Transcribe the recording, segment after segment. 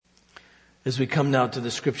As we come now to the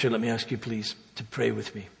scripture, let me ask you please to pray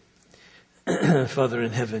with me. Father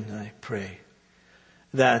in heaven, I pray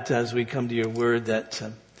that as we come to your word, that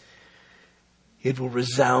it will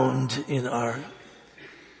resound in our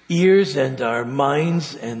ears and our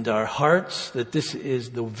minds and our hearts, that this is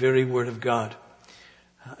the very word of God.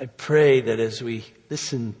 I pray that as we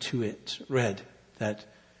listen to it read, that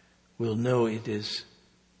we'll know it is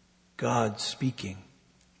God speaking,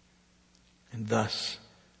 and thus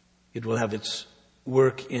it will have its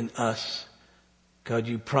work in us. God,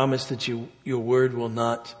 you promise that your word will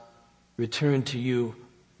not return to you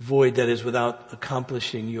void, that is, without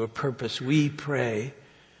accomplishing your purpose. We pray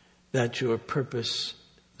that your purpose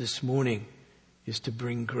this morning is to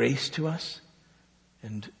bring grace to us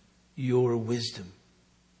and your wisdom.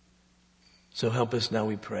 So help us now,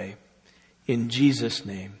 we pray. In Jesus'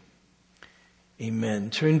 name,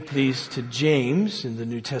 amen. Turn please to James in the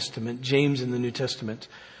New Testament. James in the New Testament.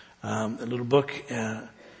 A little book,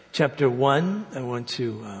 chapter 1. I want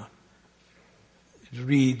to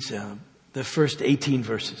read the first 18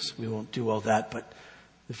 verses. We won't do all that, but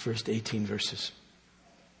the first 18 verses.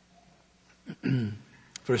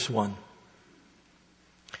 Verse 1.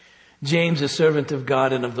 James, a servant of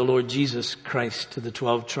God and of the Lord Jesus Christ, to the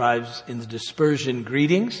 12 tribes in the dispersion,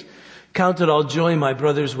 greetings. Count it all joy, my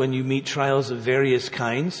brothers, when you meet trials of various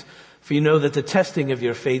kinds, for you know that the testing of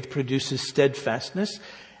your faith produces steadfastness.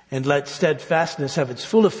 And let steadfastness have its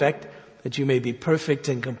full effect, that you may be perfect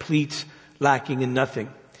and complete, lacking in nothing.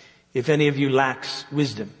 If any of you lacks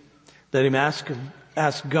wisdom, let him ask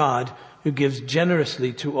God, who gives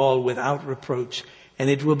generously to all without reproach, and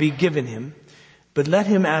it will be given him. But let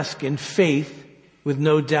him ask in faith with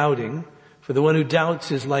no doubting, for the one who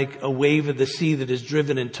doubts is like a wave of the sea that is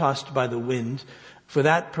driven and tossed by the wind. For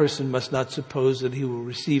that person must not suppose that he will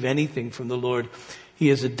receive anything from the Lord. He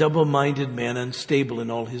is a double-minded man, unstable in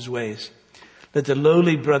all his ways. Let the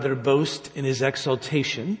lowly brother boast in his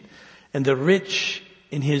exaltation, and the rich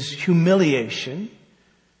in his humiliation,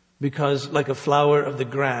 because like a flower of the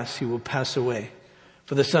grass he will pass away.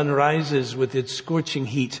 For the sun rises with its scorching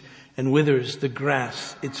heat and withers the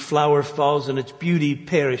grass. Its flower falls and its beauty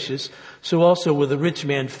perishes. So also will the rich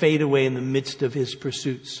man fade away in the midst of his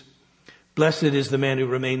pursuits. Blessed is the man who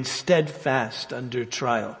remains steadfast under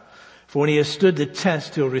trial. For when he has stood the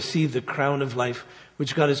test, he'll receive the crown of life,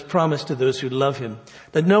 which God has promised to those who love him.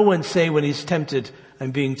 Let no one say when he's tempted,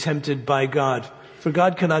 I'm being tempted by God. For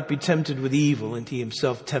God cannot be tempted with evil, and he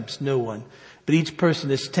himself tempts no one. But each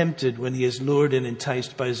person is tempted when he is lured and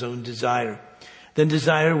enticed by his own desire. Then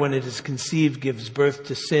desire, when it is conceived, gives birth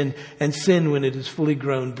to sin, and sin, when it is fully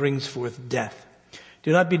grown, brings forth death.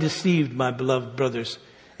 Do not be deceived, my beloved brothers.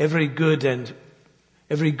 Every good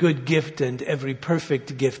gift and every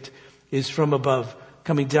perfect gift is from above,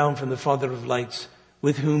 coming down from the Father of lights,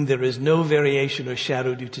 with whom there is no variation or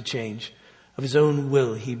shadow due to change. Of his own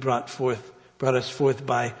will he brought us forth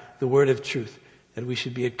by the word of truth, that we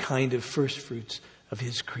should be a kind of first fruits of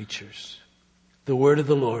his creatures. The word of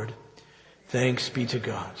the Lord. Thanks be to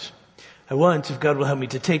God. I want, if God will help me,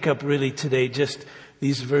 to take up really today just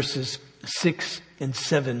these verses 6 and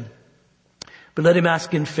 7. But let him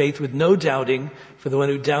ask in faith with no doubting, for the one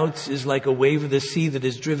who doubts is like a wave of the sea that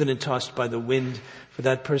is driven and tossed by the wind. For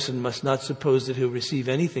that person must not suppose that he'll receive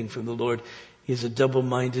anything from the Lord. He is a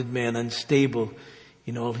double-minded man, unstable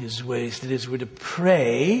in all his ways. That is, we're to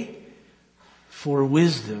pray for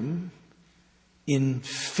wisdom in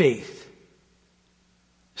faith,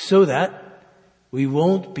 so that we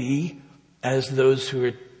won't be as those who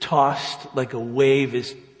are tossed like a wave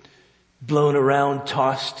is blown around,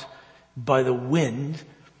 tossed by the wind,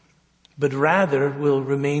 but rather will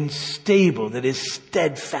remain stable, that is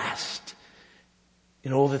steadfast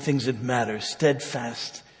in all the things that matter,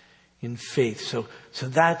 steadfast in faith. So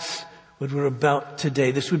that's what we're about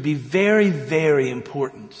today. This would be very, very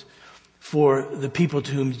important for the people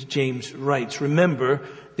to whom James writes. Remember,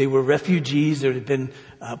 they were refugees. There had been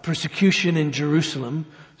persecution in Jerusalem.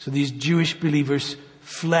 So these Jewish believers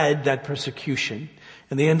fled that persecution.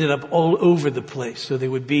 And they ended up all over the place. So they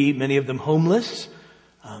would be, many of them, homeless,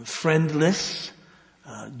 friendless,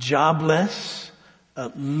 jobless,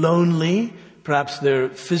 lonely. Perhaps their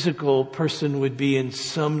physical person would be in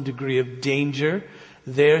some degree of danger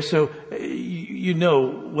there. So you know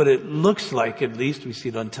what it looks like, at least. We see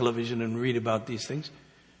it on television and read about these things.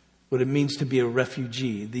 What it means to be a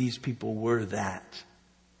refugee. These people were that.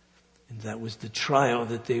 And that was the trial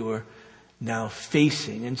that they were now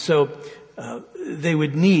facing. And so they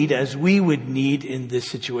would need, as we would need in this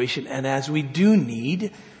situation, and as we do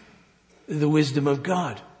need, the wisdom of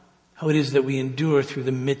God. How it is that we endure through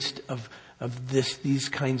the midst of these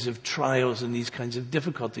kinds of trials and these kinds of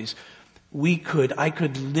difficulties. I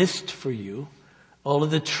could list for you all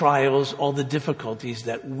of the trials, all the difficulties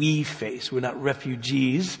that we face. We're not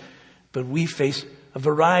refugees, but we face a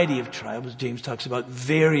variety of trials. James talks about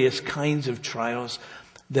various kinds of trials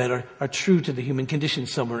that are true to the human condition.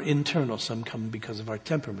 Some are internal, some come because of our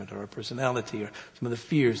temperament or our personality or some of the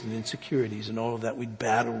fears and insecurities and all of that we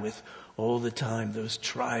battle with all the time, those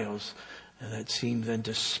trials that seem then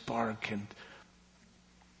to spark and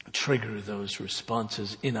trigger those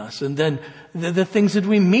responses in us. And then the things that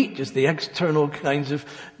we meet, just the external kinds of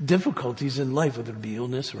difficulties in life, whether it be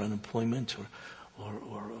illness or unemployment or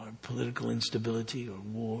political instability or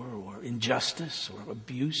war or injustice or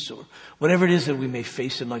abuse or whatever it is that we may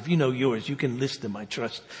face in life. You know yours. You can list them, I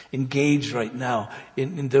trust. Engage right now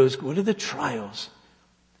in those. What are the trials?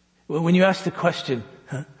 Well, when you ask the question,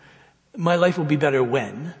 my life will be better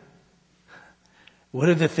when? What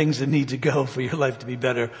are the things that need to go for your life to be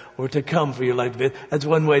better or to come for your life to be better? That's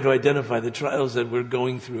one way to identify the trials that we're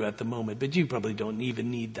going through at the moment. But you probably don't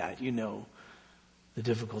even need that. You know the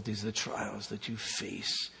difficulties, the trials that you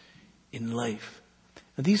face in life.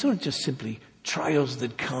 Now, these aren't just simply trials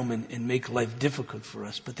that come and make life difficult for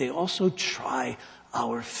us, but they also try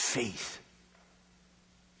our faith.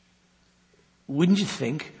 Wouldn't you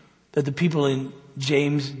think that the people in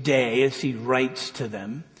James' day, as he writes to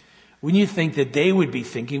them, wouldn't you think that they would be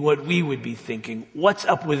thinking what we would be thinking? What's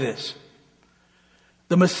up with this?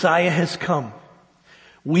 The Messiah has come.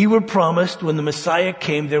 We were promised when the Messiah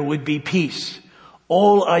came there would be peace.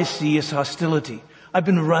 All I see is hostility. I've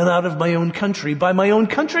been run out of my own country by my own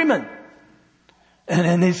countrymen.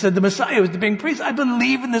 And they said the Messiah was the being priest. I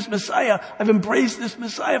believe in this Messiah. I've embraced this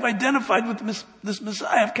Messiah. I've identified with this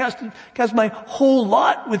Messiah. I've cast my whole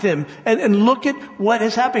lot with him. And look at what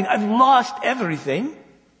is happening. I've lost everything.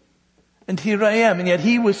 And here I am. And yet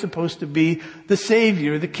he was supposed to be the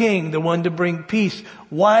Savior, the King, the one to bring peace.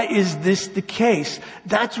 Why is this the case?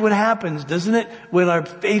 That's what happens, doesn't it? When our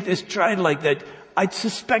faith is tried like that. I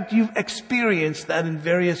suspect you've experienced that in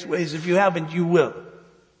various ways. If you haven't, you will.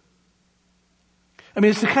 I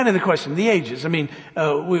mean, it's the question of the ages. I mean,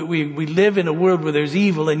 we live in a world where there's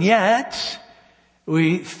evil, and yet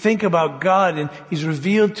we think about God and he's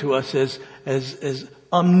revealed to us as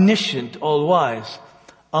omniscient, all wise,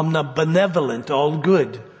 omnibenevolent, all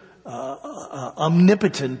good,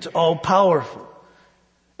 omnipotent, all powerful.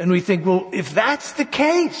 And we think, well, if that's the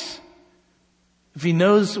case, if he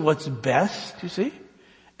knows what's best, you see,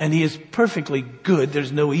 and he is perfectly good,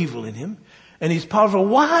 there's no evil in him, and he's powerful,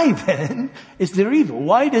 why then is there evil?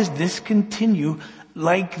 Why does this continue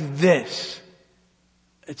like this?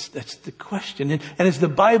 That's the question. And as the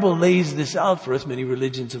Bible lays this out for us, many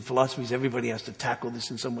religions and philosophies, everybody has to tackle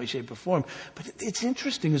this in some way, shape, or form. But it's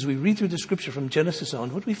interesting as we read through the scripture from Genesis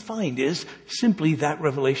on, what we find is simply that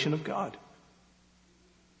revelation of God.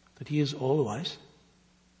 That he is all wise,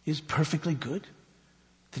 he is perfectly good,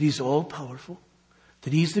 that he's all powerful,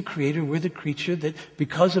 that he's the creator, we're the creature, that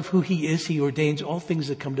because of who he is, he ordains all things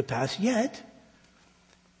that come to pass. Yet,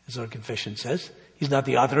 as our confession says, he's not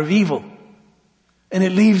the author of evil. And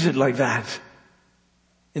it leaves it like that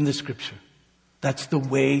in the scripture. That's the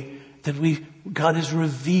way that God is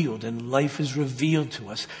revealed and life is revealed to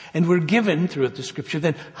us. And we're given throughout the scripture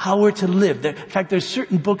then how we're to live. In fact, there's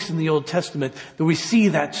certain books in the Old Testament that we see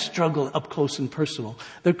that struggle up close and personal.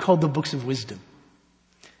 They're called the books of wisdom.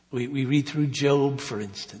 We read through Job, for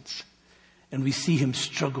instance, and we see him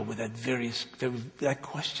struggle with that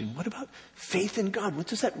question. What about faith in God? What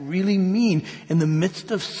does that really mean in the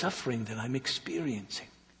midst of suffering that I'm experiencing?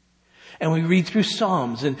 And we read through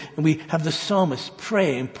Psalms and we have the psalmists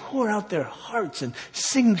pray and pour out their hearts and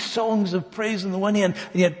sing songs of praise on the one hand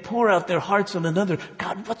and yet pour out their hearts on another.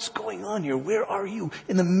 God, what's going on here? Where are you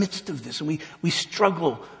in the midst of this? And we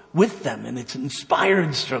struggle with them, and it's an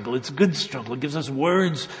inspired struggle. It's a good struggle. It gives us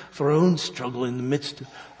words for our own struggle in the midst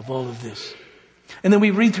of all of this. And then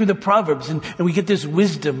we read through the Proverbs and we get this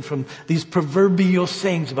wisdom from these proverbial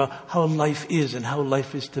sayings about how life is and how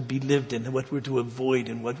life is to be lived and what we're to avoid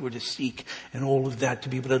and what we're to seek and all of that to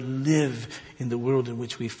be able to live in the world in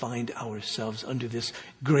which we find ourselves under this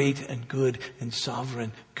great and good and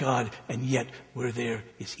sovereign God, and yet where there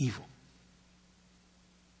is evil.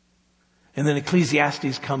 And then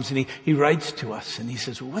Ecclesiastes comes and he writes to us and he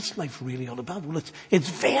says, well, what's life really all about? Well, it's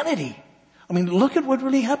vanity. I mean, look at what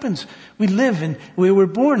really happens. We live and we were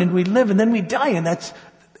born and we live and then we die, and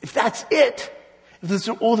if that's it, if that's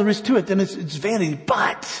all there is to it, then it's vanity.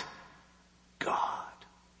 But God,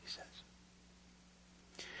 he says.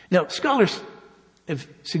 Now, scholars have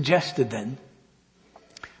suggested then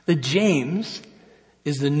that James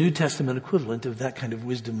is the New Testament equivalent of that kind of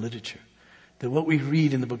wisdom literature. That what we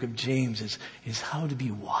read in the book of James is how to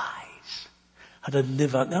be wise. how to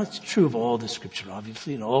live out. Now, it's true of all the scripture,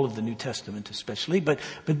 obviously, and all of the New Testament especially, but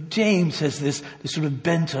James has this sort of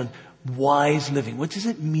bent on wise living. What does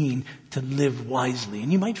it mean to live wisely?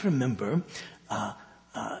 And you might remember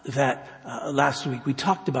that last week we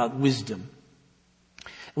talked about wisdom.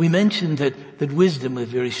 We mentioned that wisdom, a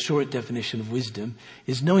very short definition of wisdom,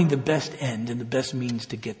 is knowing the best end and the best means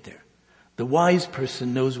to get there. The wise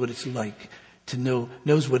person knows what it's like to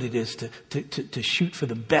knows what it is to shoot for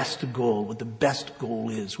the best goal, what the best goal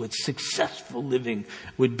is, what successful living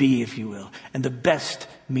would be, if you will, and the best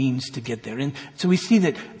means to get there. And so we see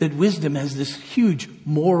that wisdom has this huge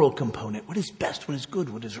moral component. What is best? What is good?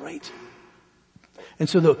 What is right? And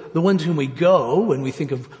so the ones whom we go when we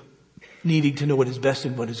think of needing to know what is best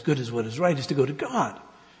and what is good is what is right is to go to God.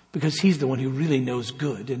 Because He's the one who really knows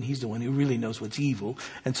good and He's the one who really knows what's evil.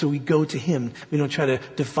 And so we go to Him. We don't try to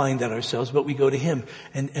define that ourselves, but we go to Him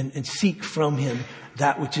and seek from Him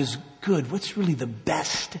that which is good. What's really the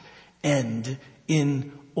best end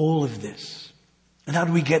in all of this? And how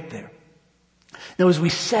do we get there? Now, as we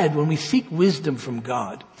said, when we seek wisdom from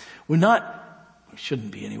God, we're not, or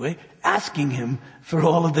shouldn't be anyway, asking Him for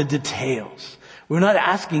all of the details. We're not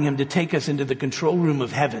asking Him to take us into the control room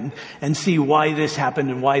of heaven and see why this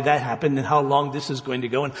happened and why that happened and how long this is going to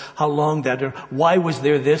go and how long that, or why was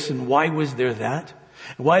there this and why was there that?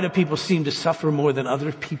 Why do people seem to suffer more than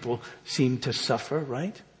other people seem to suffer,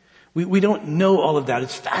 right? We don't know all of that.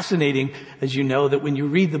 It's fascinating, as you know, that when you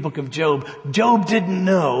read the book of Job, Job didn't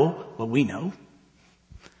know, well, we know,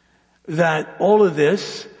 that all of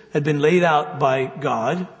this had been laid out by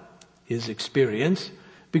God, his experience,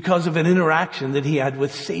 because of an interaction that he had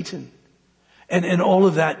with Satan. And all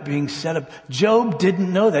of that being set up. Job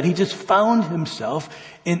didn't know that. He just found himself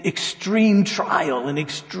in extreme trial and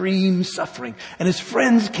extreme suffering. And his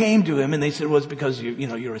friends came to him and they said, well, it's because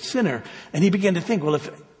you're a sinner. And he began to think, well,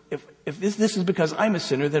 if this is because I'm a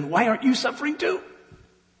sinner, then why aren't you suffering too?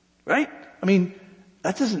 Right? I mean,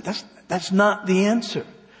 that's not the answer.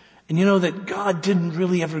 And you know that God didn't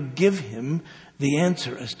really ever give him the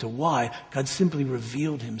answer as to why. God simply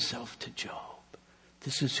revealed Himself to Job.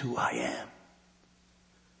 This is who I am.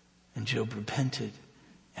 And Job repented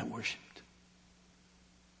and worshiped.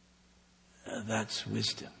 That's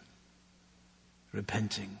wisdom.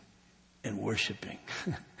 Repenting and worshiping.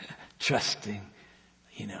 Trusting,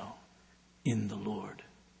 in the Lord.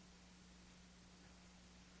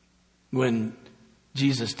 When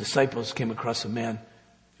Jesus' disciples came across a man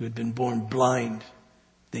who had been born blind,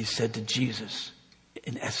 they said to Jesus,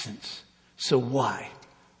 in essence, so why?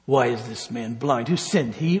 Why is this man blind? Who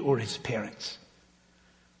sinned, he or his parents?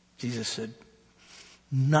 Jesus said,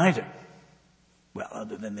 neither. Well,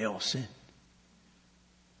 other than they all sinned.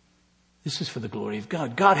 This is for the glory of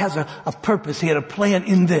God. God has a purpose. He had a plan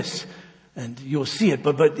in this. And you'll see it,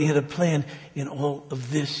 but He had a plan in all of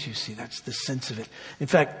this, you see. That's the sense of it. In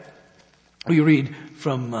fact, we read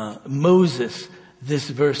from Moses this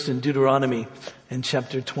verse in Deuteronomy in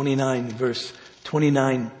chapter 29, verse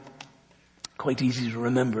 29. Quite easy to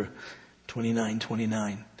remember.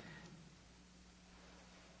 29:29.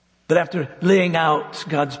 But after laying out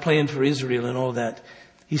God's plan for Israel and all that,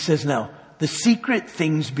 He says, now, the secret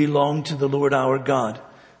things belong to the Lord our God,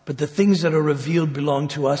 but the things that are revealed belong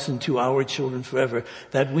to us and to our children forever,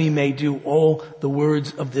 that we may do all the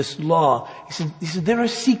words of this law. He said, there are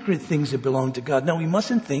secret things that belong to God. Now, we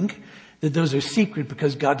mustn't think that those are secret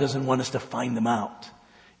because God doesn't want us to find them out.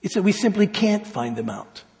 It's that we simply can't find them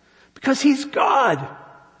out. Because He's God.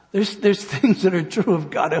 There's things that are true of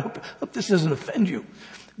God. I hope this doesn't offend you.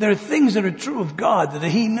 There are things that are true of God that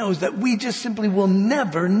He knows that we just simply will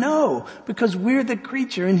never know. Because we're the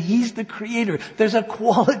creature and He's the creator. There's a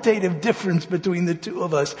qualitative difference between the two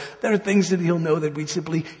of us. There are things that He'll know that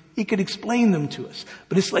He could explain them to us.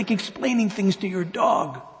 But it's like explaining things to your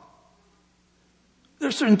dog. There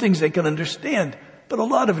are certain things they can understand, but a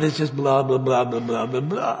lot of it is just blah, blah, blah, blah, blah, blah,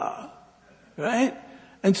 blah. Right?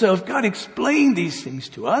 And so if God explained these things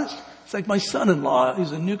to us, it's like my son-in-law,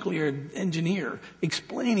 who's a nuclear engineer,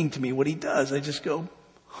 explaining to me what he does. I just go,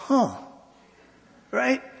 huh.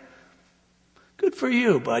 Right? Good for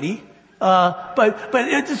you, buddy. But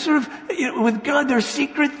it's sort of, with God, there are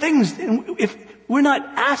secret things. And if we're not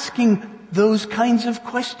asking those kinds of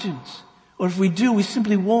questions, or if we do, we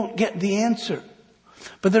simply won't get the answer.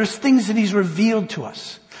 But there's things that He's revealed to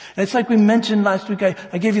us. And it's like we mentioned last week.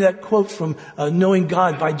 I gave you that quote from Knowing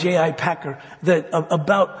God by J.I. Packer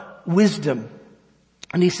about wisdom.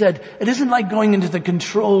 And he said, it isn't like going into the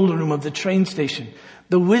control room of the train station.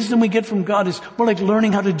 The wisdom we get from God is more like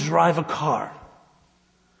learning how to drive a car.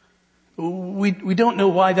 We don't know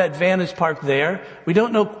why that van is parked there. We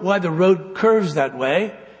don't know why the road curves that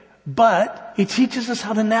way. But he teaches us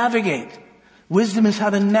how to navigate. Wisdom is how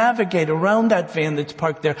to navigate around that van that's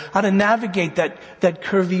parked there, how to navigate that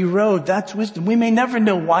curvy road. That's wisdom. We may never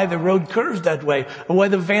know why the road curves that way or why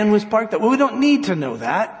the van was parked that way. We don't need to know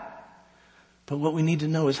that. But what we need to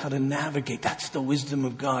know is how to navigate. That's the wisdom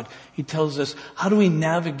of God. He tells us, how do we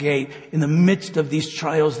navigate in the midst of these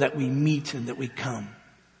trials that we meet and that we come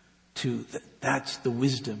to? That's the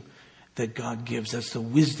wisdom that God gives. That's the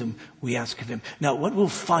wisdom we ask of him. Now, what we'll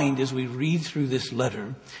find as we read through this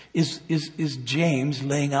letter is James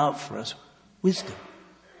laying out for us wisdom.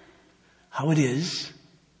 How it is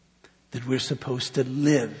that we're supposed to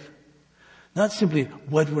live. Not simply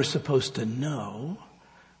what we're supposed to know,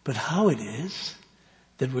 but how it is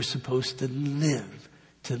that we're supposed to live.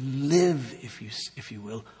 To live, if you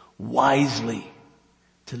will, wisely.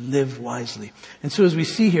 To live wisely. And so as we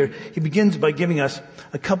see here, he begins by giving us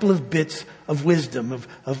a couple of bits of wisdom,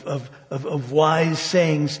 of wise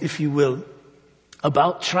sayings, if you will,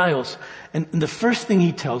 about trials. And the first thing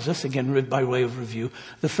he tells us, again by way of review,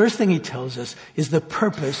 the first thing he tells us is the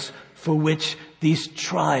purpose for which these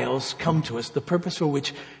trials come to us, the purpose for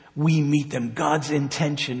which we meet them, God's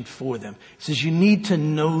intention for them. He says you need to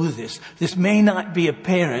know this. This may not be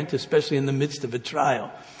apparent, especially in the midst of a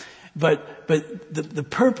trial. But the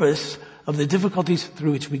purpose of the difficulties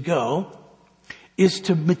through which we go is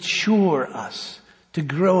to mature us, to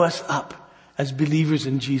grow us up as believers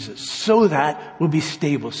in Jesus, so that we'll be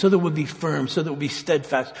stable, so that we'll be firm, so that we'll be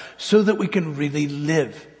steadfast, so that we can really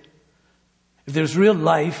live. If there's real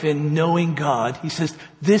life in knowing God, he says,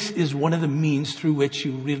 this is one of the means through which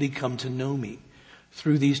you really come to know me,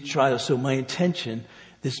 through these trials. So my intention,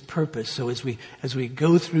 this purpose, so as we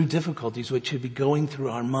go through difficulties, what should be going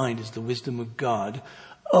through our mind is the wisdom of God.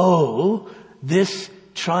 Oh, this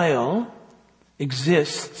trial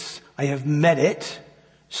exists. I have met it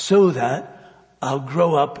so that I'll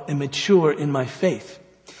grow up and mature in my faith.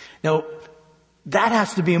 Now, that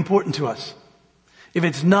has to be important to us. If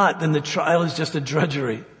it's not, then the trial is just a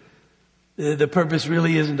drudgery. The purpose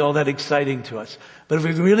really isn't all that exciting to us. But if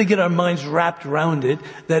we can really get our minds wrapped around it,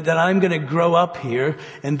 that I'm going to grow up here,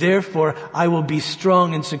 and therefore I will be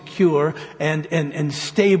strong and secure and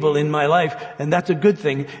stable in my life, and that's a good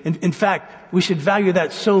thing. In fact, we should value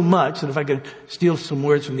that so much that if I could steal some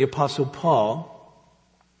words from the Apostle Paul,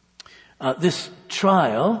 this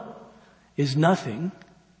trial is nothing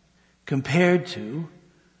compared to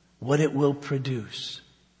what it will produce.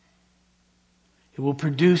 It will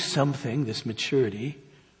produce something, this maturity,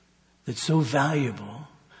 that's so valuable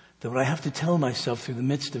that what I have to tell myself through the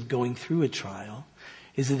midst of going through a trial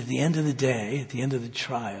is that at the end of the day, at the end of the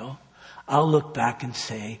trial, I'll look back and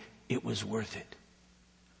say, it was worth it.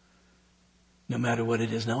 No matter what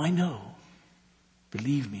it is. Now I know,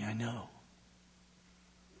 believe me, I know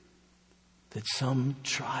that some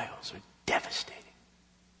trials are devastating.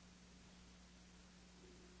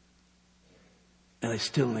 And I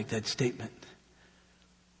still make that statement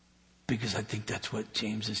because I think that's what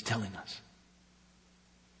James is telling us.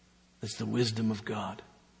 That's the wisdom of God.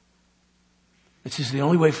 It's just the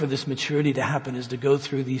only way for this maturity to happen is to go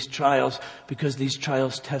through these trials, because these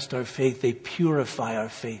trials test our faith. They purify our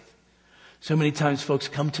faith. So many times folks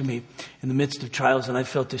come to me in the midst of trials, and I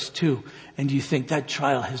felt this too, and you think that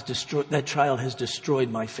trial has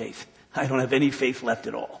destroyed my faith. I don't have any faith left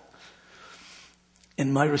at all.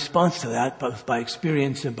 And my response to that, both by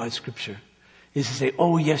experience and by scripture, is to say,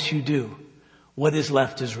 oh yes you do. What is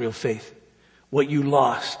left is real faith. What you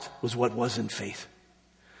lost was what wasn't faith.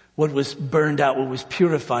 What was burned out, what was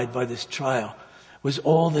purified by this trial, was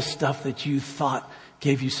all the stuff that you thought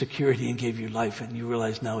gave you security and gave you life, and you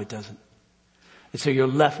realize now it doesn't. And so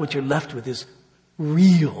what you're left with is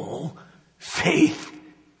real faith.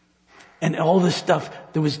 And all the stuff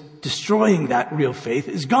that was destroying that real faith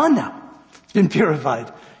is gone now. It's been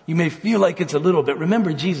purified. You may feel like it's a little bit.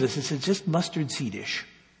 Remember Jesus, it's just mustard seed-ish.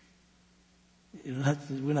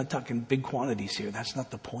 We're not talking big quantities here. That's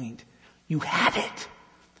not the point. You have it.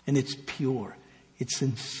 And it's pure. It's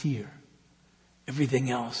sincere.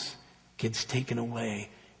 Everything else gets taken away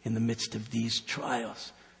in the midst of these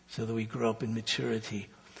trials so that we grow up in maturity.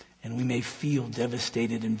 And we may feel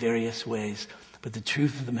devastated in various ways. But the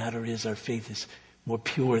truth of the matter is our faith is more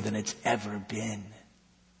pure than it's ever been.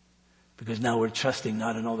 Because now we're trusting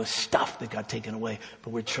not in all the stuff that got taken away,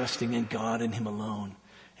 but we're trusting in God and Him alone.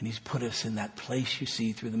 And He's put us in that place, you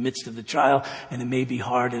see, through the midst of the trial. And it may be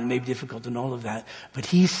hard and it may be difficult and all of that. But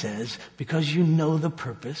He says, because you know the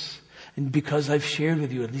purpose, and because I've shared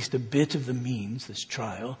with you at least a bit of the means, this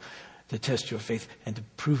trial, to test your faith and to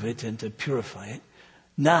prove it and to purify it,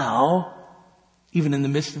 now, even in the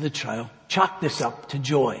midst of the trial, chalk this up to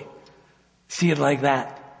joy. See it like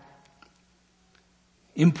that.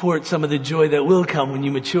 import some of the joy that will come when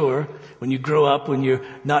you mature, when you grow up, when you're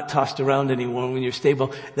not tossed around anymore, when you're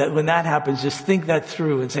stable. That when that happens, just think that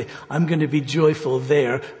through and say, I'm going to be joyful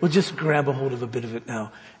there. Well, just grab a hold of a bit of it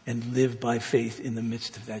now and live by faith in the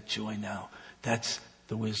midst of that joy now. That's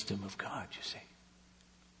the wisdom of God, you see.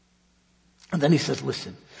 And then he says,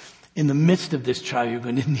 listen, in the midst of this trial, you're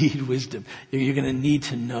going to need wisdom. You're going to need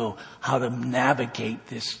to know how to navigate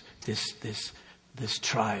this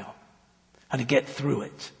trial, how to get through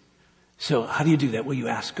it. So how do you do that? Well, you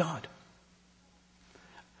ask God.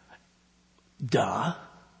 Duh.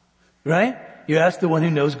 Right? You ask the one who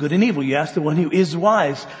knows good and evil. You ask the one who is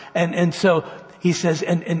wise. And so he says,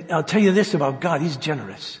 and I'll tell you this about God, he's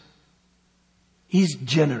generous. He's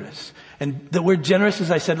generous. And the word generous,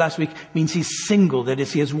 as I said last week, means he's single. That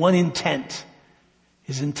is, he has one intent.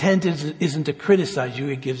 His intent isn't to criticize you.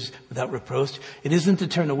 He gives without reproach. It isn't to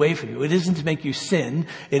turn away from you. It isn't to make you sin.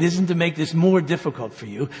 It isn't to make this more difficult for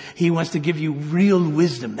you. He wants to give you real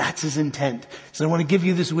wisdom. That's his intent. So I want to give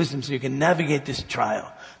you this wisdom so you can navigate this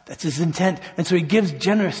trial. That's his intent. And so he gives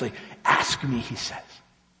generously. Ask me, he says,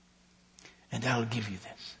 and I'll give you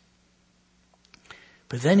this.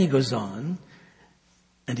 But then he goes on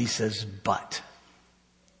and he says, but.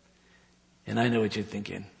 And I know what you're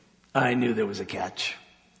thinking. I knew there was a catch.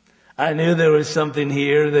 I knew there was something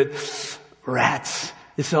here that, rats,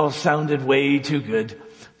 this all sounded way too good.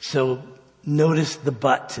 So notice the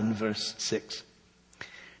but in verse 6. It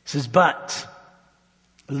says, but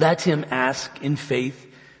let him ask in faith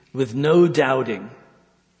with no doubting.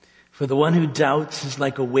 For the one who doubts is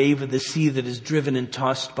like a wave of the sea that is driven and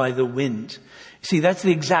tossed by the wind. See, that's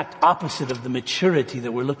the exact opposite of the maturity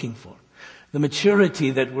that we're looking for. The maturity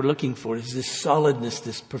that we're looking for is this solidness,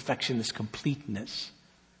 this perfection, this completeness,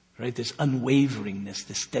 right? This unwaveringness,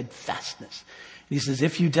 this steadfastness. And he says,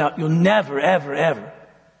 if you doubt, you'll never, ever, ever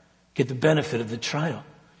get the benefit of the trial.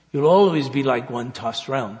 You'll always be like one tossed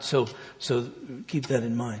round. So keep that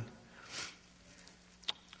in mind.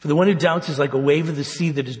 For the one who doubts is like a wave of the sea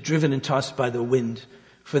that is driven and tossed by the wind.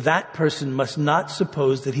 For that person must not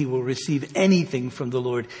suppose that he will receive anything from the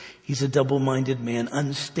Lord. He's a double-minded man,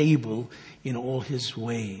 unstable in all his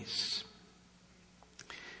ways.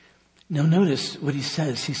 Now notice what he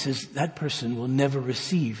says. He says that person will never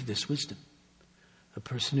receive this wisdom. A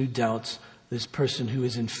person who doubts, this person who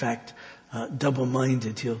is in fact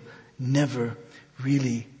double-minded, he'll never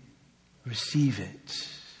really receive it.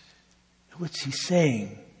 What's he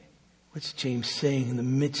saying? What's James saying in the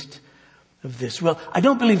midst of this? Well, I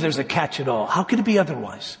don't believe there's a catch at all. How could it be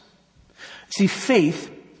otherwise? See,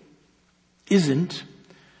 faith isn't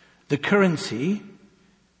the currency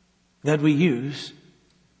that we use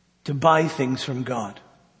to buy things from God.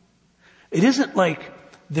 It isn't like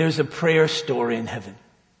there's a prayer store in heaven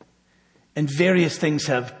and various things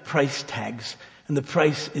have price tags and the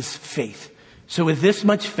price is faith. So with this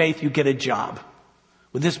much faith, you get a job.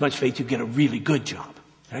 With this much faith, you get a really good job,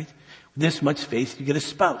 right? With this much faith, you get a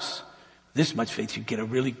spouse. With this much faith, you get a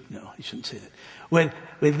really, no, I shouldn't say that.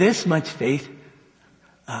 With this much faith,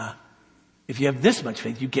 if you have this much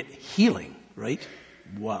faith, you get healing, right?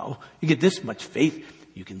 Wow. You get this much faith,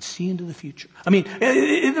 you can see into the future. I mean,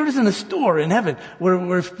 there isn't a store in heaven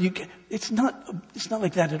where you get, it's not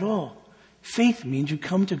like that at all. Faith means you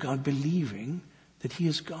come to God believing that He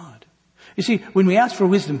is God. You see, when we ask for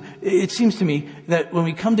wisdom, it seems to me that when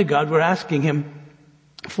we come to God, we're asking Him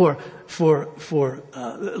for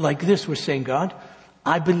like this, we're saying, God,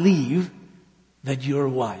 I believe that you're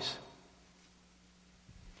wise.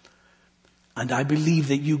 And I believe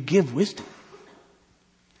that you give wisdom.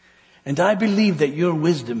 And I believe that your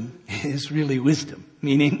wisdom is really wisdom.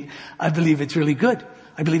 Meaning, I believe it's really good.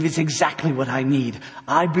 I believe it's exactly what I need.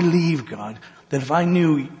 I believe, God, that if I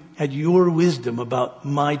had your wisdom about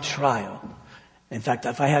my trial, in fact,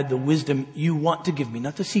 if I had the wisdom you want to give me,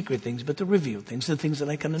 not the secret things, but the revealed things, the things that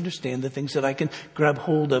I can understand, the things that I can grab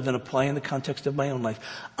hold of and apply in the context of my own life,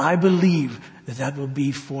 I believe that will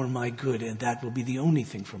be for my good, and that will be the only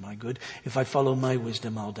thing for my good. If I follow my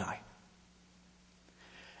wisdom, I'll die.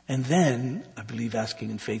 And then, I believe asking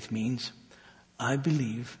in faith means, I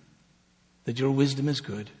believe that your wisdom is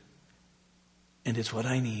good, and it's what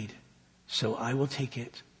I need, so I will take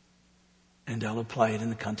it, and I'll apply it in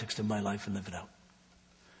the context of my life and live it out.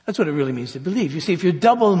 That's what it really means to believe. You see, if you're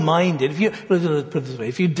double-minded, put it this way,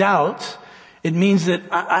 if you doubt, it means that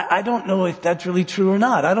I don't know if that's really true or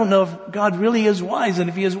not. I don't know if God really is wise, and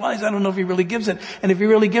if He is wise, I don't know if He really gives it. And if He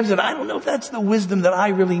really gives it, I don't know if that's the wisdom that I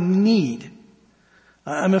really need.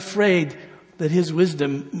 I'm afraid that His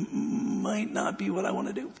wisdom might not be what I want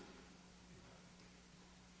to do.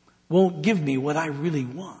 Won't give me what I really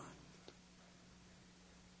want.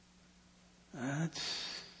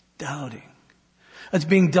 That's doubting. That's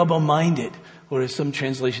being double-minded, or as some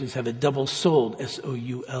translations have it, double-souled,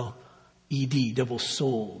 S-O-U-L-E-D,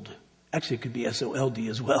 double-souled. Actually, it could be S-O-L-D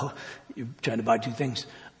as well. You're trying to buy two things.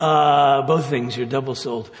 Both things, you're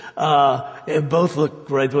double-souled. Both look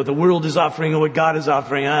right, what the world is offering and what God is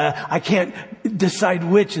offering. I can't decide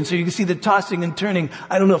which. And so you can see the tossing and turning.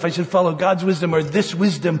 I don't know if I should follow God's wisdom or this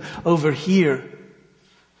wisdom over here.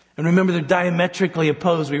 And remember, they're diametrically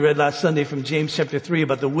opposed. We read last Sunday from James chapter 3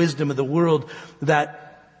 about the wisdom of the world, that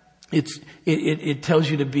it tells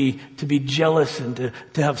you to be jealous and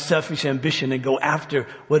to have selfish ambition and go after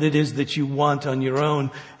what it is that you want on your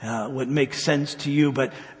own, what makes sense to you.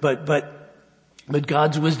 But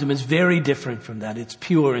God's wisdom is very different from that. It's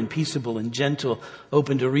pure and peaceable and gentle,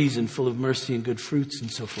 open to reason, full of mercy and good fruits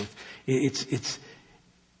and so forth.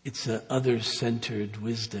 It's a other-centered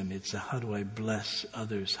wisdom. It's a how do I bless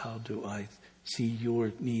others? How do I see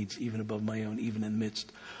your needs even above my own, even in the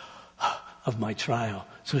midst of my trial?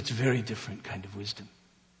 So it's a very different kind of wisdom.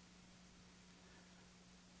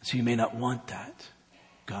 So you may not want that,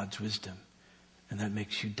 God's wisdom, and that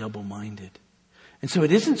makes you double-minded. And so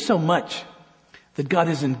it isn't so much that God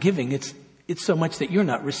isn't giving, it's so much that you're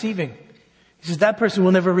not receiving. He says that person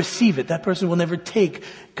will never receive it. That person will never take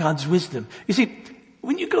God's wisdom. You see,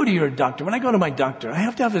 when you go to your doctor, when I go to my doctor, I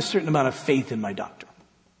have to have a certain amount of faith in my doctor.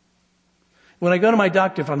 When I go to my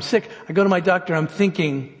doctor, if I'm sick, I go to my doctor, I'm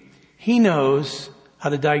thinking, he knows how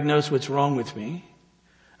to diagnose what's wrong with me,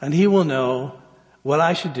 and he will know what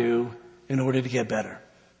I should do in order to get better.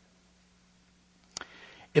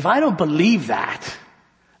 If I don't believe that,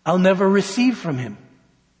 I'll never receive from him.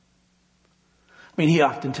 I mean, he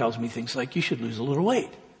often tells me things like, you should lose a little weight.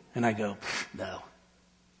 And I go, no.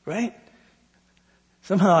 Right?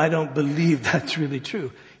 Somehow I don't believe that's really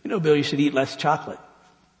true. You know, Bill, you should eat less chocolate.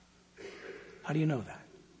 How do you know that?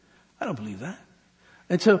 I don't believe that.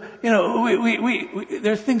 And so, you know,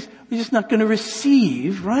 there are things we're just not going to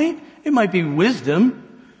receive, right? It might be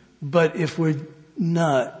wisdom, but if we're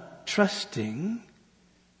not trusting,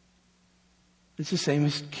 it's the same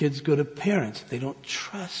as kids go to parents. If they don't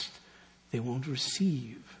trust, they won't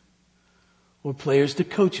receive. Or players to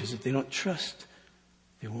coaches. If they don't trust,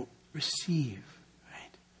 they won't receive.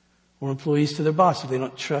 Or employees to their boss. If they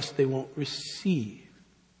don't trust, they won't receive.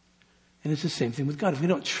 And it's the same thing with God. If we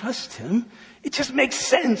don't trust him, it just makes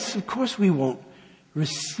sense. Of course we won't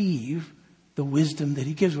receive the wisdom that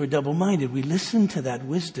he gives. We're double-minded. We listen to that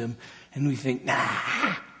wisdom and we think, nah,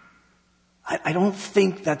 I don't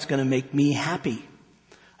think that's going to make me happy.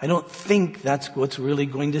 I don't think that's what's really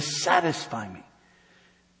going to satisfy me.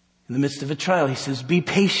 In the midst of a trial, he says, be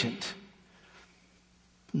patient.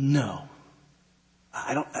 No.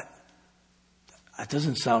 That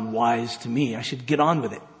doesn't sound wise to me. I should get on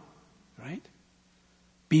with it, right?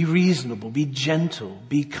 Be reasonable, be gentle,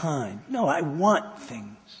 be kind. No, I want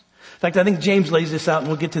things. In fact, I think James lays this out, and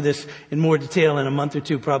we'll get to this in more detail in a month or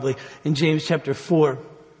two probably, in James chapter 4,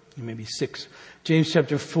 maybe 6. James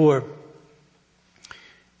chapter 4,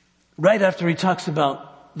 right after he talks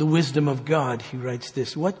about the wisdom of God, he writes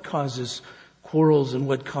this: what causes quarrels and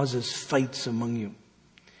what causes fights among you?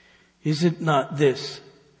 Is it not this,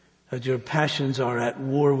 that your passions are at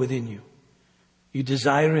war within you? You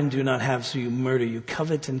desire and do not have, so you murder. You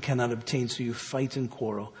covet and cannot obtain, so you fight and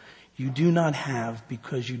quarrel. You do not have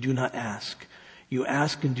because you do not ask. You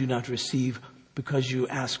ask and do not receive because you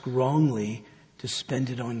ask wrongly to spend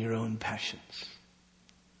it on your own passions.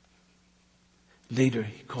 Later,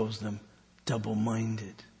 he calls them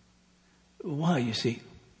double-minded. Why, you see?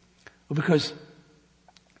 Well, because,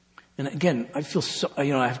 and again, I feel so, I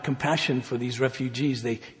have compassion for these refugees.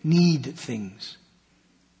 They need things.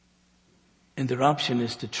 And their option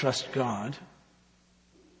is to trust God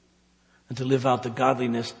and to live out the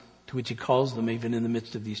godliness to which he calls them, even in the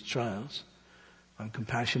midst of these trials. I'm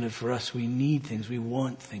compassionate for us. We need things. We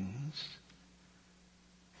want things.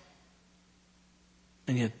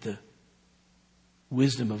 And yet the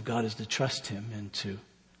wisdom of God is to trust him and to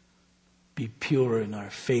be pure in our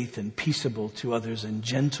faith and peaceable to others and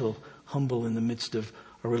gentle, humble in the midst of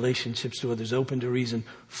our relationships to others, open to reason,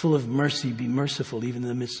 full of mercy, be merciful even in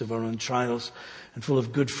the midst of our own trials, and full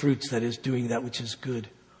of good fruits, that is, doing that which is good.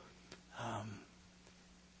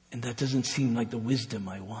 And that doesn't seem like the wisdom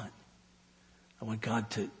I want. I want God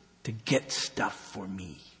to get stuff for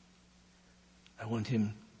me. I want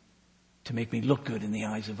him to make me look good in the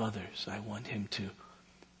eyes of others. I want him to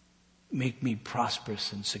make me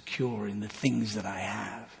prosperous and secure in the things that I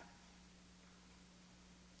have.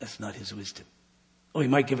 That's not his wisdom. Oh, he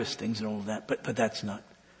might give us things and all of that, but that's not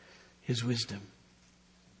his wisdom.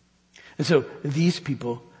 And so these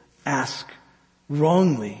people ask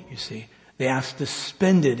wrongly, you see. They ask to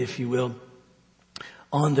spend it, if you will,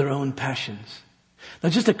 on their own passions. Now,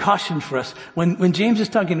 just a caution for us. When James is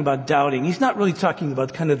talking about doubting, he's not really talking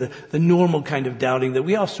about kind of the normal kind of doubting that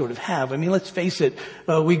we all sort of have. I mean, let's face it,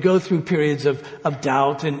 we go through periods of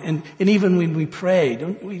doubt, and even when we pray,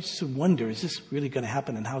 don't we just wonder, is this really going to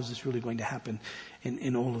happen, and how is this really going to happen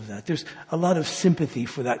in all of that? There's a lot of sympathy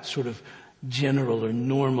for that sort of general or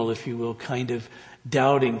normal, if you will, kind of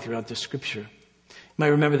doubting throughout the Scripture. You might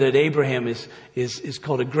remember that Abraham is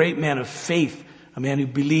called a great man of faith, a man who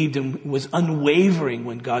believed and was unwavering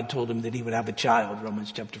when God told him that he would have a child,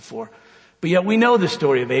 Romans chapter 4. But yet we know the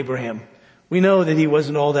story of Abraham. We know that he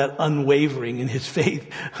wasn't all that unwavering in his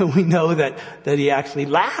faith. We know that he actually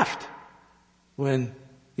laughed when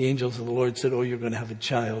the angels of the Lord said, "Oh, you're going to have a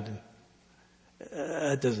child." And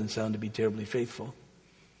that doesn't sound to be terribly faithful.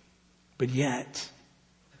 But yet,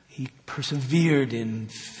 he persevered in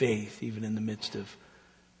faith, even in the midst of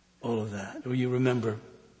all of that. Or you remember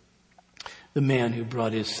the man who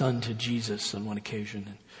brought his son to Jesus on one occasion,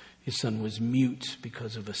 and his son was mute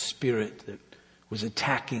because of a spirit that was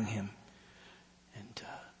attacking him. And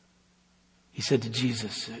he said to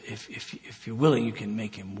Jesus, if you're willing, you can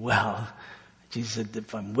make him well. Jesus said,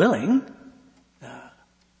 if I'm willing, of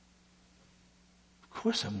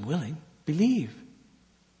course I'm willing. Believe.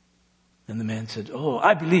 And the man said, "Oh,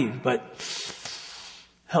 I believe, but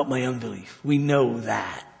help my unbelief." We know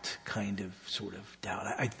that kind of sort of doubt.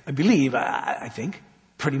 I believe, I think,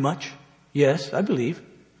 pretty much. Yes, I believe.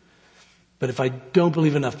 But if I don't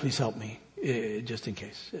believe enough, please help me, just in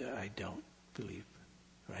case I don't believe,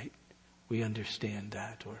 right? We understand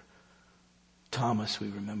that. Or Thomas, we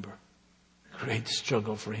remember. Great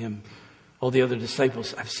struggle for him. All the other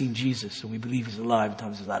disciples, "I've seen Jesus, and we believe he's alive."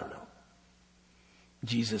 Thomas says, "I don't know."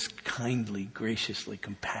 Jesus kindly, graciously,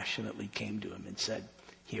 compassionately came to him and said,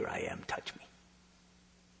 "Here I am, touch me.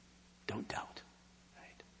 Don't doubt."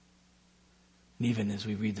 Right? And even as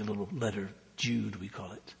we read the little letter, Jude, we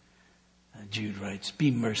call it, Jude writes, "Be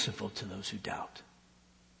merciful to those who doubt."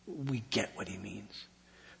 We get what he means.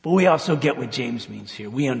 But we also get what James means here.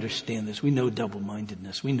 We understand this. We know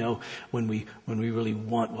double-mindedness. We know when we really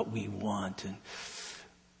want what we want. And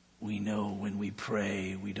we know when we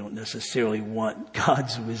pray, we don't necessarily want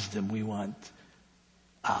God's wisdom. We want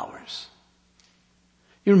ours.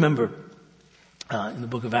 You remember in the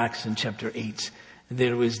book of Acts in chapter 8,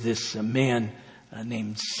 there was this man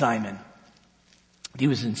named Simon. He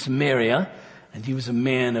was in Samaria, and he was a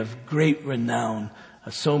man of great renown,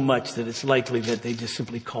 so much that it's likely that they just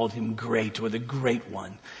simply called him Great, or the Great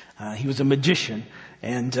One. He was a magician,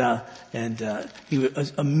 and he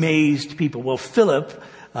was amazed people. Well, Philip,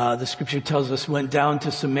 the scripture tells us, went down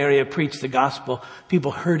to Samaria, preached the gospel.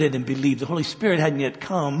 People heard it and believed. The Holy Spirit hadn't yet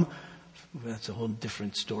come. That's a whole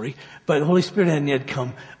different story. But the Holy Spirit hadn't yet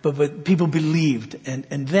come. But people believed.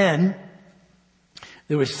 And then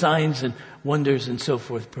there were signs and wonders and so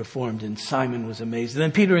forth performed. And Simon was amazed. And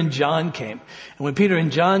then Peter and John came. And when Peter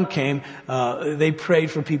and John came, they prayed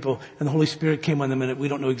for people. And the Holy Spirit came on them. And we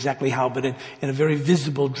don't know exactly how, but in a very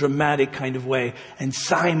visible, dramatic kind of way. And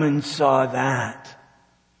Simon saw that.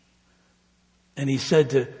 And he said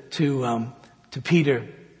to Peter,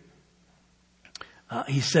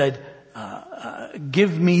 he said,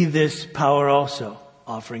 "Give me this power also,"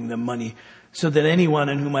 offering them money, "so that anyone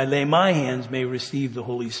on whom I lay my hands may receive the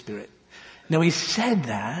Holy Spirit." Now he said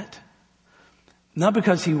that not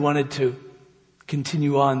because he wanted to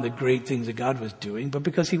continue on the great things that God was doing, but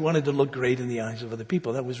because he wanted to look great in the eyes of other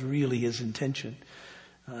people. That was really his intention.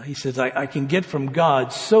 He says, I can get from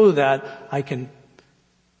God so that I can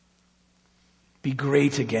be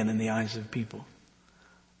great again in the eyes of people.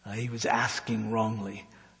 He was asking wrongly.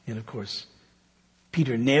 And of course,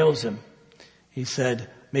 Peter nails him. He said,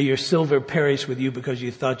 "May your silver perish with you because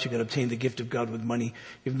you thought you could obtain the gift of God with money.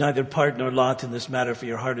 You've neither part nor lot in this matter, for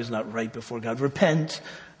your heart is not right before God. Repent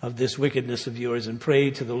of this wickedness of yours and pray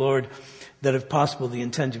to the Lord that if possible the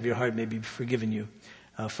intent of your heart may be forgiven you.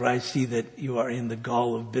 For I see that you are in the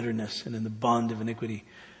gall of bitterness and in the bond of iniquity."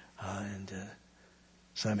 And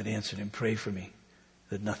Simon answered him, "Pray for me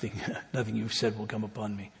that nothing you've said will come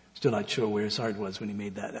upon me." Still not sure where his heart was when he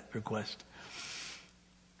made that request.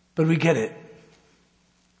 But we get it.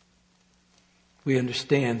 We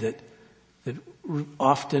understand that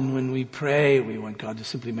often when we pray, we want God to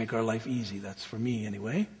simply make our life easy. That's for me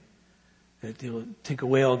anyway. That He'll take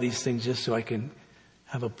away all these things just so I can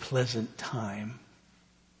have a pleasant time.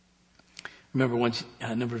 Remember once,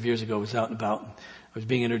 a number of years ago, I was out and about. I was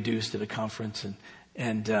being introduced at a conference,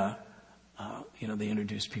 and they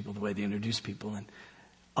introduce people the way they introduce people. And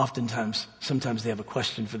sometimes they have a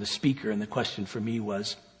question for the speaker, and the question for me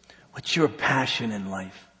was, "What's your passion in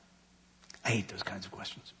life?" I hate those kinds of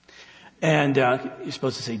questions. And you're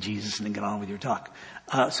supposed to say Jesus and then get on with your talk.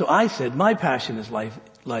 So I said, my passion is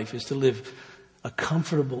life is to live a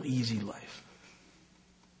comfortable, easy life.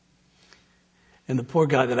 And the poor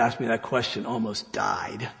guy that asked me that question almost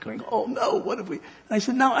died, going, oh no, what have we... And I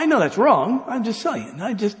said, no, I know that's wrong. I'm just saying.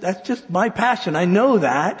 That's just my passion. I know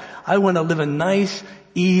that. I want to live a nice,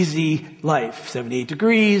 easy life. 78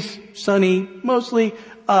 degrees, sunny, mostly.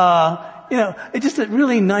 It's just a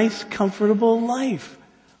really nice, comfortable life.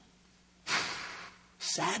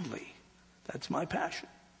 Sadly, that's my passion.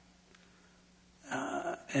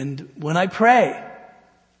 And when I pray,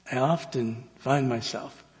 I often find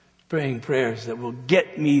myself praying prayers that will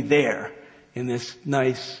get me there in this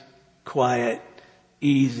nice, quiet,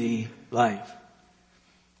 easy life.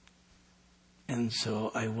 And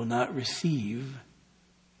so I will not receive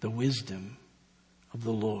the wisdom of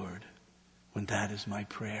the Lord when that is my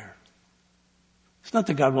prayer. It's not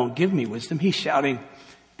that God won't give me wisdom. He's shouting,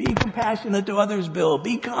 be compassionate to others, Bill.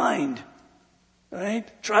 Be kind. Right?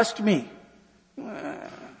 Trust me. What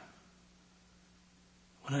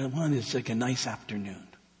I want is like a nice afternoon.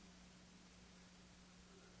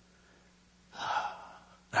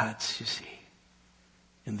 That's, you see,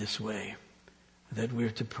 in this way that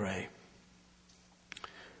we're to pray.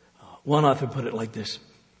 One author put it like this.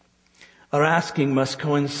 Our asking must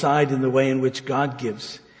coincide in the way in which God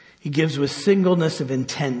gives. He gives with singleness of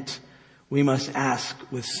intent. We must ask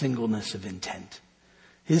with singleness of intent.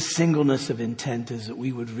 His singleness of intent is that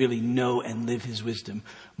we would really know and live His wisdom.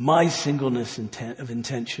 My singleness of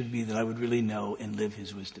intent should be that I would really know and live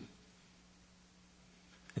His wisdom.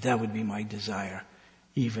 That would be my desire,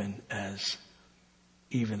 even as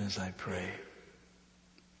I pray.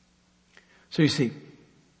 So you see,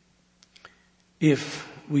 if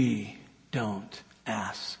we don't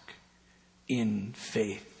ask in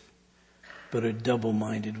faith, but are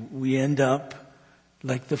double-minded, we end up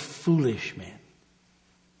like the foolish man.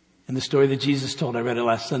 In the story that Jesus told, I read it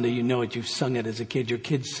last Sunday, you know it, you've sung it as a kid, your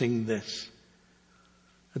kids sing this.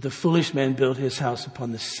 That the foolish man built his house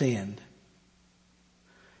upon the sand.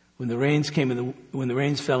 When the rains came and when the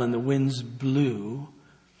rains fell and the winds blew,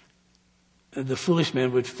 the foolish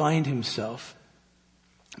man would find himself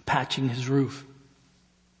patching his roof,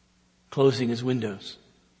 closing his windows.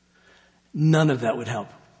 None of that would help.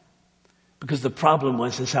 Because the problem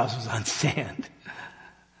was his house was on sand.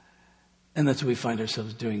 And that's what we find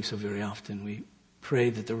ourselves doing so very often. We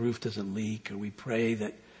pray that the roof doesn't leak, or we pray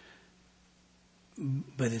that,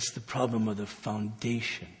 but it's the problem of the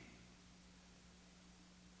foundation.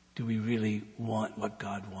 Do we really want what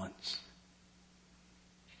God wants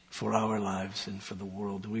for our lives and for the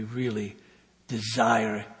world? Do we really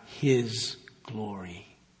desire His glory?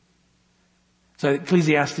 So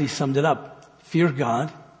Ecclesiastes summed it up. Fear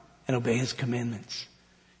God and obey His commandments.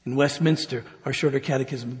 In Westminster, our shorter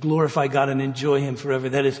catechism, glorify God and enjoy Him forever.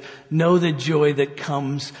 That is, know the joy that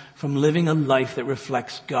comes from living a life that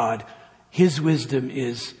reflects God. His wisdom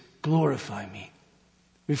is glorify me,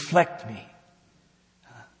 reflect me.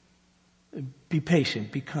 Be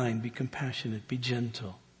patient, be kind, be compassionate, be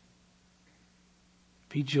gentle.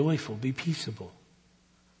 Be joyful, be peaceable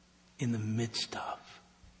in the midst of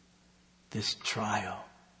this trial.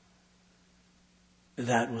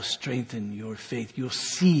 That will strengthen your faith. You'll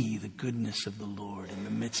see the goodness of the Lord in the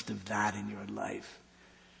midst of that in your life.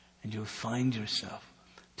 And you'll find yourself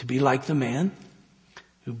to be like the man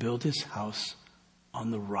who built his house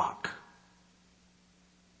on the rock.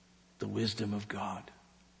 The wisdom of God.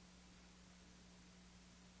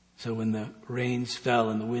 So when the rains fell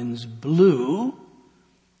and the winds blew,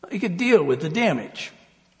 he could deal with the damage.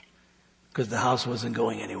 Because the house wasn't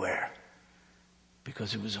going anywhere.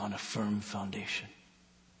 Because it was on a firm foundation.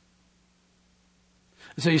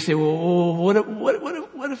 So you say, well,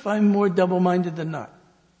 what if I'm more double-minded than not?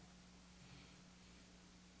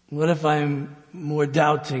 What if I'm more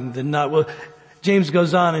doubting than not? Well, James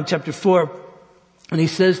goes on in chapter 4, and he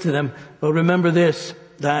says to them, well, remember this,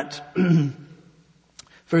 that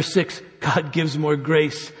verse 6, God gives more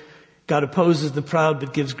grace. God opposes the proud,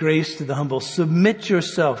 but gives grace to the humble. Submit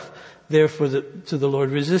yourself, therefore, to the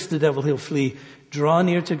Lord. Resist the devil, he'll flee. Draw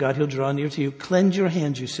near to God, he'll draw near to you. Cleanse your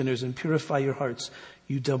hands, you sinners, and purify your hearts,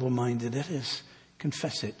 you double-minded. It is.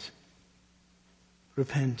 Confess it.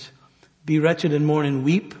 Repent. Be wretched and mourn and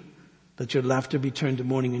weep. Let your laughter be turned to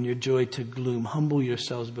mourning and your joy to gloom. Humble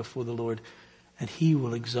yourselves before the Lord, and He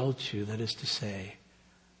will exalt you. That is to say,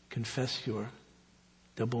 confess your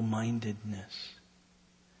double-mindedness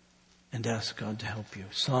and ask God to help you.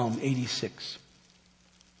 Psalm 86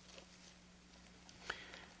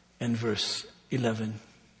 and verse 11.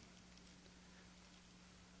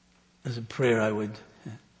 As a prayer I would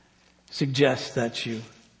suggest that you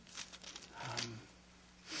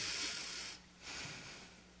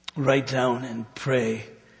write down and pray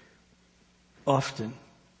often.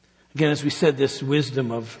 Again, as we said, this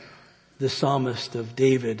wisdom of the psalmist of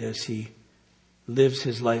David as he lives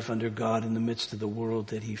his life under God in the midst of the world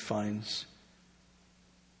that he finds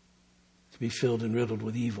to be filled and riddled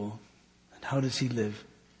with evil. And how does he live?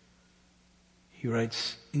 He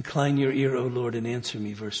writes, "Incline your ear, O Lord, and answer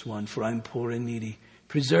me," verse 1, "for I am poor and needy.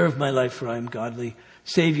 Preserve my life, for I am godly.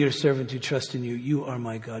 Save your servant who trusts in you. You are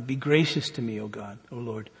my God. Be gracious to me, O God, O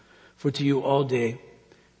Lord, for to you all day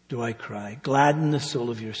do I cry. Gladden the soul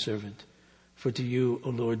of your servant, for to you, O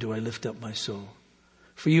Lord, do I lift up my soul.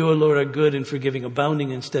 For you, O Lord, are good and forgiving, abounding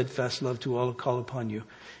in steadfast love to all who call upon you.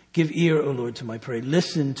 Give ear, O Lord, to my prayer.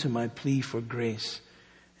 Listen to my plea for grace.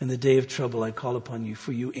 In the day of trouble I call upon you,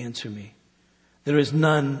 for you answer me. There is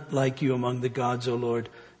none like you among the gods, O Lord,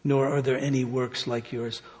 nor are there any works like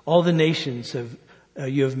yours. All the nations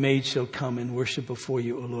you have made shall come and worship before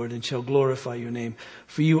you, O Lord, and shall glorify your name.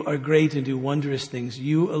 For you are great and do wondrous things.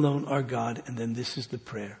 You alone are God." And then this is the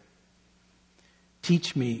prayer.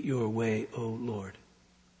 "Teach me your way, O Lord,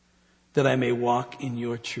 that I may walk in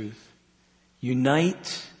your truth.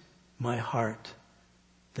 Unite my heart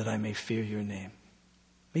that I may fear your name."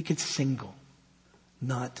 Make it single,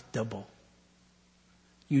 not double.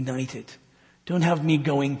 Unite it. Don't have me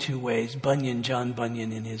going two ways. John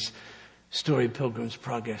Bunyan, in his story Pilgrim's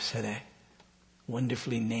Progress, had a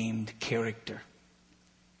wonderfully named character.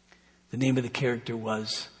 The name of the character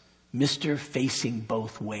was Mr. Facing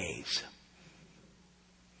Both Ways.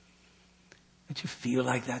 Don't you feel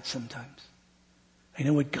like that sometimes? I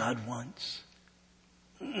know what God wants,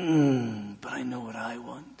 but I know what I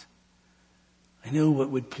want. I know what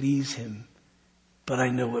would please him, but I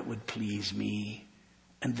know what would please me,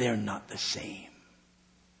 and they're not the same.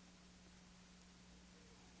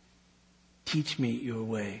 Teach me your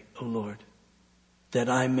way, O Lord, that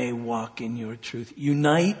I may walk in your truth.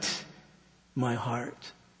 Unite my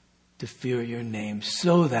heart to fear your name,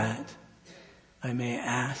 so that I may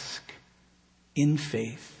ask in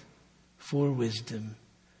faith for wisdom,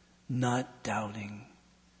 not doubting,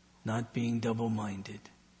 not being double-minded.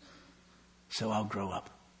 So I'll grow up.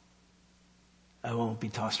 I won't be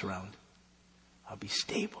tossed around. I'll be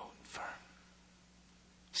stable and firm,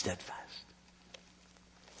 steadfast.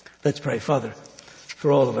 Let's pray. Father,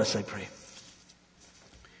 for all of us, I pray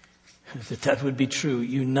that would be true.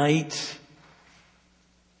 Unite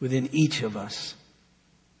within each of us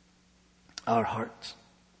our hearts.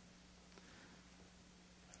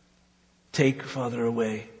 Take, Father,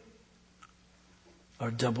 away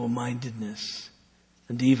our double-mindedness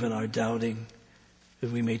and even our doubting,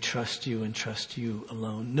 that we may trust you and trust you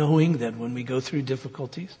alone, knowing that when we go through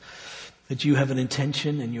difficulties, that you have an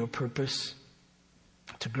intention and your purpose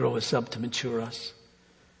to grow us up, to mature us.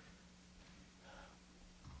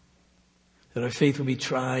 That our faith will be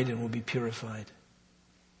tried and will be purified.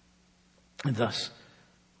 And thus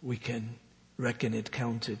we can reckon it,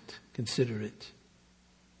 count it, consider it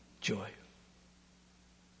joy.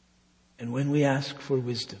 And when we ask for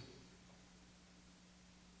wisdom,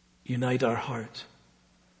 unite our heart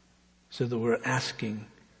so that we're asking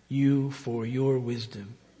you for your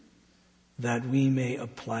wisdom, that we may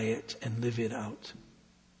apply it and live it out.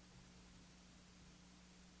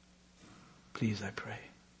 Please, I pray,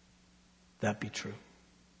 that be true.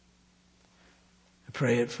 I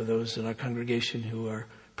pray it for those in our congregation who are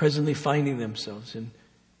presently finding themselves in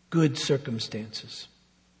good circumstances.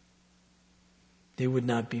 They would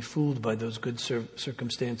not be fooled by those good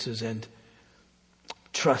circumstances and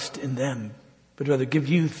trust in them, but rather give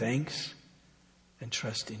you thanks and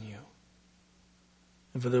trust in you.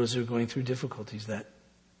 And for those who are going through difficulties, that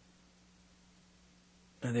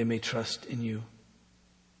they may trust in you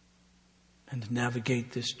and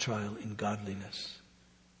navigate this trial in godliness.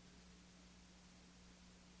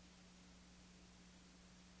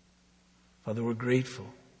 Father, we're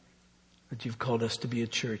grateful that you've called us to be a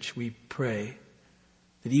church. We pray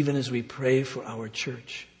that even as we pray for our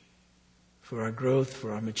church, for our growth,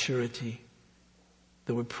 for our maturity,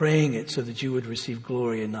 that we're praying it so that you would receive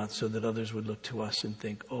glory and not so that others would look to us and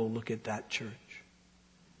think, oh, look at that church.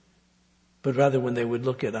 But rather when they would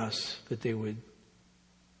look at us, that they would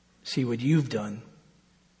see what you've done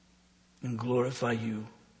and glorify you,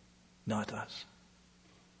 not us.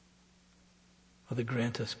 Father,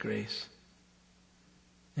 grant us grace.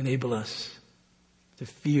 Enable us to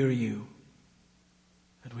fear you,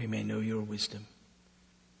 that we may know your wisdom.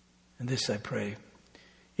 And this I pray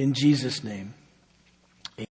in Jesus' name.